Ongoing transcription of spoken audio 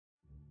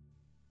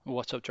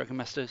What's up, Dragon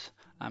Masters?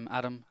 I'm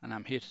Adam, and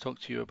I'm here to talk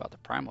to you about the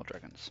Primal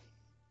Dragons.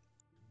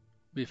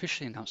 We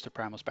officially announced the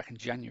Primals back in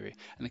January,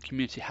 and the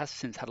community has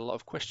since had a lot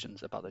of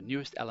questions about the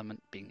newest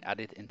element being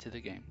added into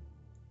the game.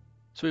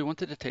 So we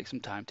wanted to take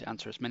some time to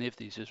answer as many of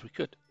these as we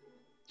could.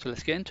 So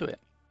let's get into it.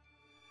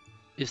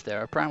 Is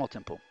there a Primal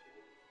Temple?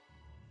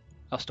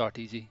 I'll start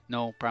easy.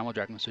 No, Primal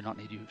Dragons do not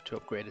need you to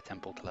upgrade a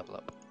temple to level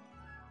up.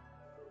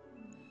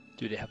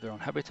 Do they have their own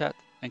habitat,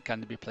 and can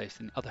they be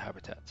placed in other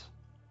habitats?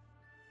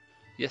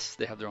 Yes,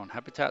 they have their own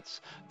habitats,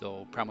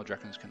 though Primal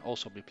Dragons can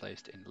also be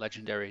placed in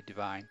legendary,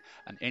 divine,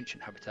 and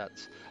ancient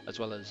habitats, as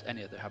well as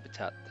any other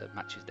habitat that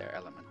matches their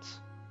elements.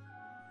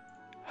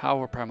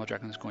 How are Primal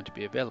Dragons going to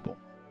be available?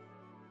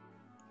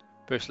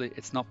 Firstly,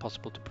 it's not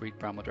possible to breed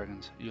Primal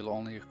Dragons, you'll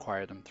only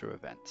acquire them through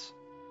events.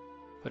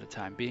 For the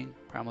time being,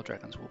 Primal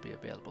Dragons will be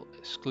available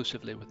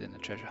exclusively within the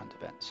treasure hunt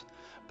events,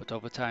 but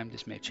over time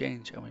this may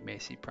change and we may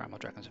see Primal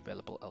Dragons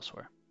available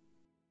elsewhere.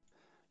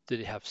 Do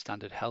they have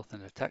standard health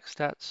and attack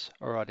stats,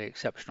 or are they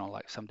exceptional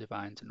like some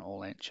divines and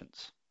all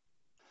ancients?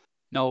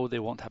 No, they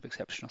won't have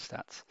exceptional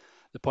stats.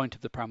 The point of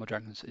the Primal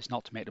Dragons is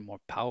not to make them more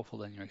powerful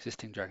than your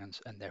existing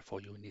dragons, and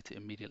therefore you will need to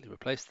immediately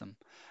replace them.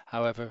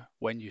 However,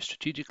 when used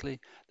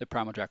strategically, the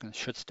Primal Dragons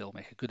should still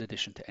make a good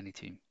addition to any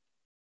team.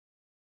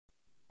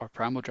 Are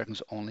Primal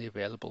Dragons only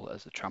available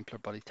as the Trampler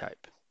body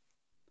type?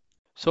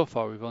 So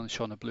far we've only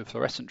shown a blue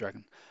fluorescent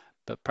dragon,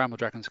 but Primal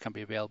Dragons can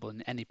be available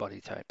in any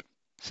body type,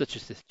 such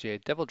as this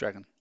Jade Devil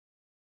Dragon.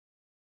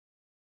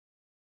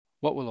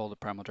 What will all the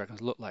Primal Dragons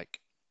look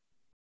like?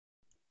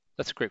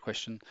 That's a great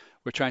question.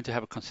 We're trying to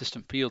have a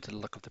consistent feel to the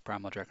look of the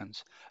Primal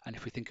Dragons, and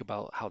if we think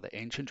about how the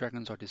ancient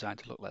dragons are designed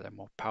to look like they're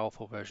more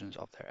powerful versions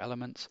of their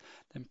elements,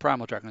 then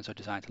Primal Dragons are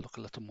designed to look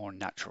a little more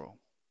natural.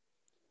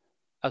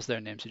 As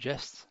their name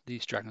suggests,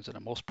 these dragons are the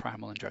most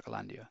primal in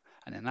Dragolandia,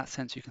 and in that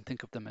sense you can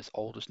think of them as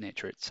old as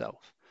nature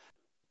itself.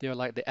 They are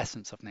like the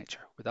essence of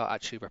nature, without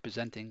actually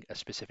representing a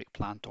specific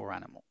plant or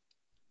animal.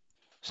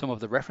 Some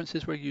of the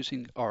references we're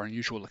using are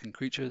unusual looking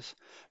creatures,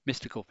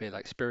 mystical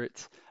fey-like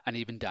spirits, and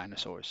even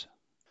dinosaurs.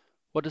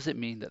 What does it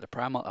mean that the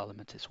primal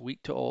element is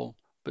weak to all,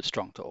 but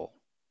strong to all?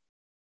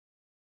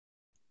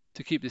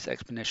 To keep this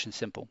explanation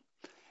simple,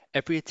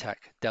 every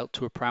attack dealt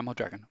to a primal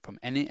dragon from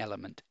any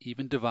element,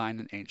 even divine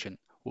and ancient,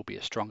 will be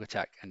a strong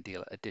attack and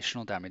deal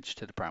additional damage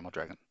to the primal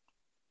dragon.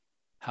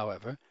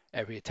 However,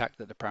 every attack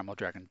that the primal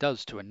dragon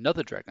does to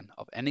another dragon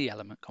of any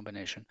element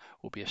combination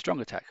will be a strong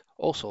attack,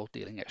 also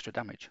dealing extra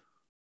damage.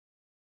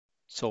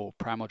 So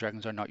primal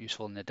dragons are not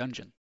useful in a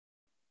dungeon.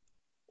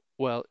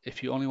 Well,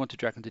 if you only want a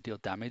dragon to deal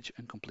damage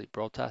and complete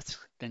brawl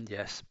tasks, then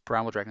yes,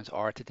 Primal Dragons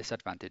are at a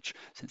disadvantage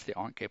since they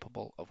aren't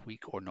capable of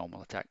weak or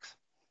normal attacks.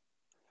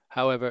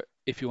 However,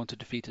 if you want to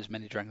defeat as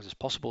many dragons as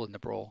possible in the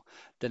brawl,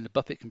 then the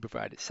buff it can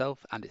provide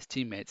itself and its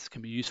teammates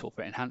can be useful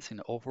for enhancing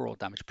the overall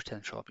damage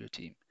potential of your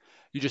team.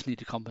 You just need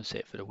to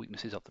compensate for the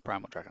weaknesses of the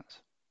Primal Dragons.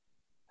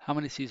 How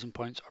many season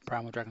points are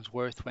Primal Dragons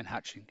worth when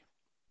hatching?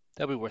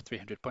 They'll be worth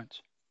 300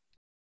 points.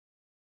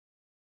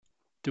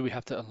 Do we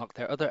have to unlock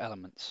their other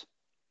elements?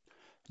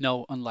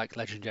 No, unlike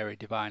legendary,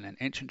 divine, and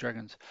ancient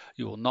dragons,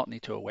 you will not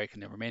need to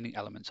awaken the remaining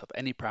elements of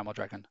any primal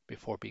dragon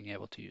before being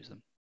able to use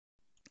them.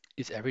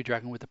 Is every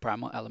dragon with a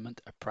primal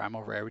element a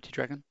primal rarity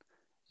dragon?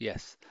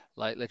 Yes,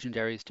 like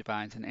legendaries,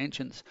 divines, and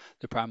ancients,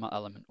 the primal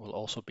element will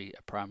also be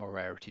a primal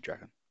rarity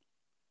dragon.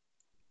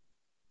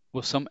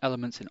 Will some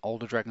elements in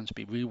older dragons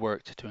be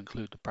reworked to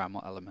include the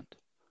primal element?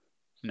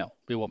 No,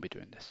 we won't be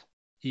doing this.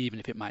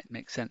 Even if it might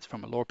make sense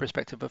from a lore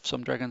perspective of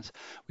some dragons,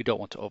 we don't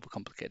want to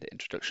overcomplicate the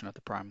introduction of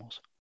the primals.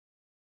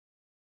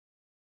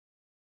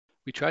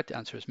 We tried to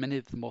answer as many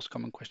of the most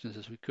common questions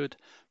as we could,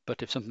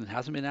 but if something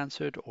hasn't been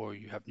answered or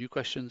you have new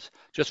questions,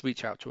 just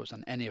reach out to us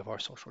on any of our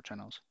social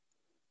channels.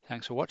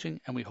 Thanks for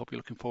watching, and we hope you're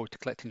looking forward to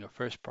collecting your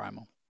first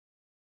Primal.